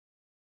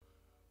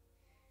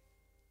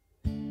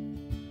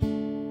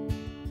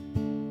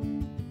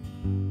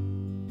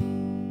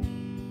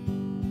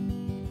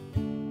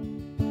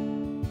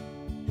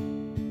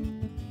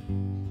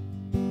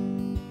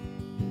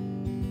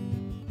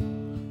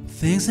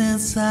Things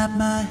inside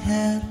my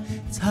head,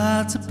 it's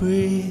hard to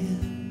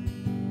breathe.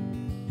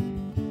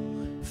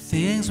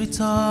 Things we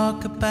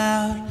talk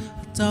about,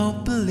 I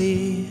don't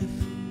believe.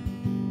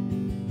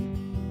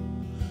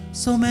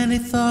 So many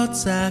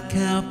thoughts, I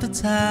count the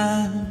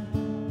time,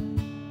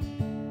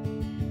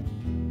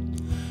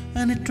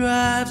 and it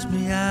drives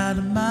me out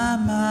of my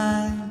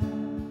mind.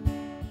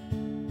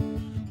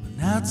 When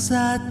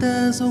outside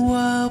there's a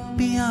world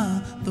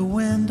beyond the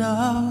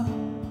window,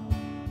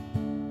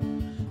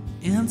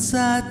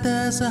 inside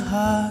there's a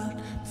heart,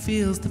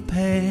 feels the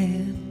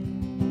pain.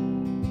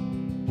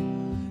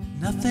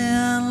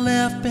 Nothing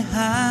left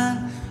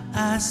behind,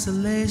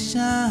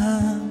 isolation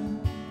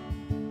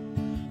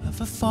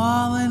of a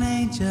fallen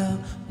angel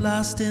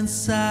lost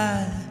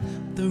inside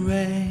the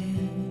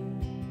rain.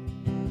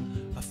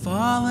 A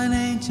fallen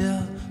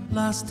angel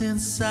lost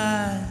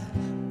inside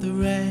the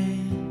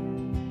rain.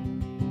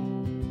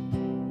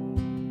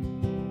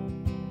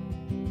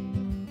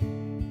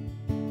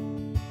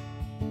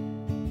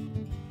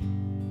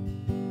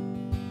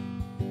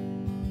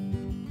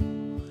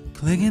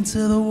 Clinging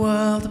to the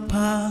world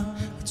upon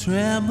a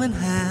trembling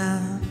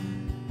hand,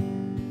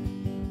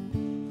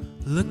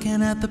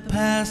 looking at the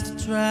past to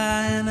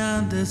try and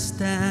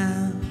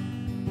understand.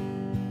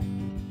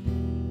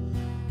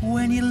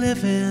 When you're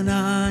living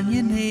on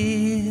your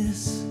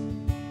knees,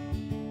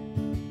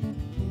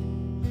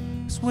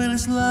 it's when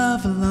it's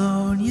love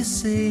alone you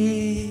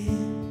see.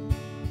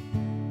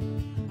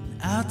 And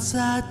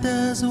outside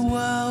there's a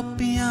world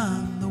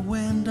beyond the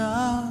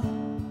window,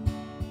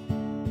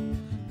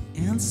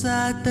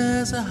 inside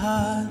there's a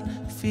heart,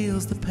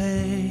 feels the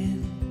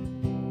pain.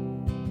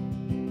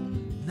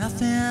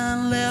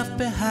 Nothing left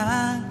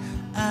behind,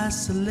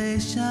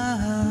 isolation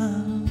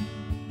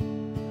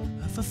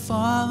of a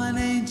fallen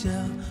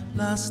angel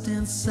lost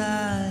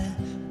inside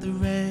the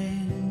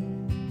rain.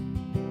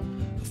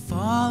 A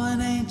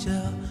fallen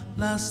angel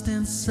lost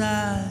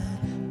inside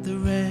the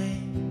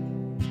rain.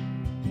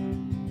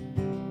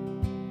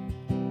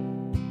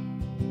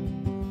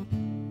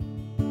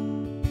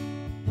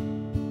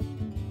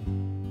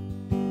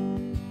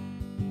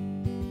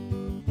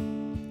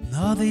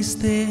 All these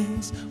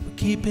things we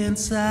keep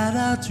inside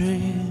our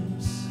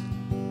dreams,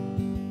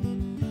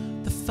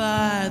 the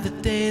fire, the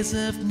days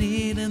of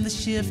need and the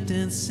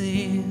shifting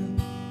scene.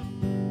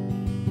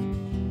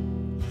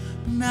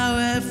 But now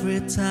every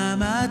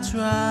time I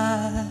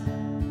try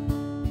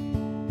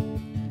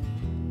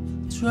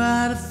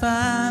to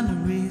find a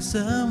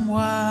reason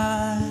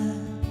why.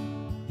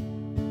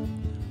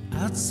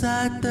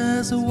 Outside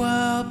there's a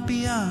world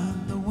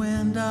beyond the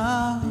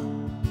window,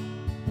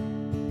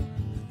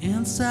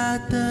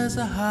 inside there's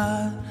a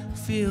heart,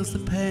 feels the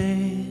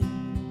pain.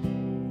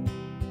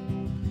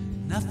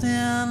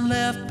 Nothing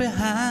left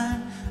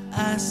behind,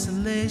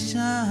 isolation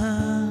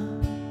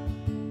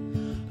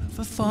of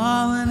a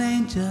fallen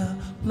angel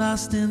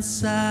lost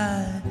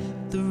inside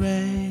the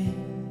rain.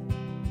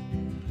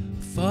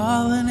 A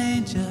fallen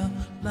angel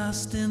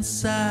lost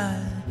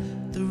inside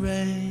the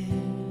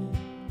rain.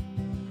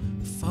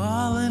 A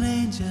fallen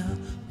angel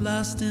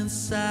lost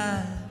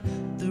inside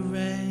the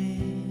rain.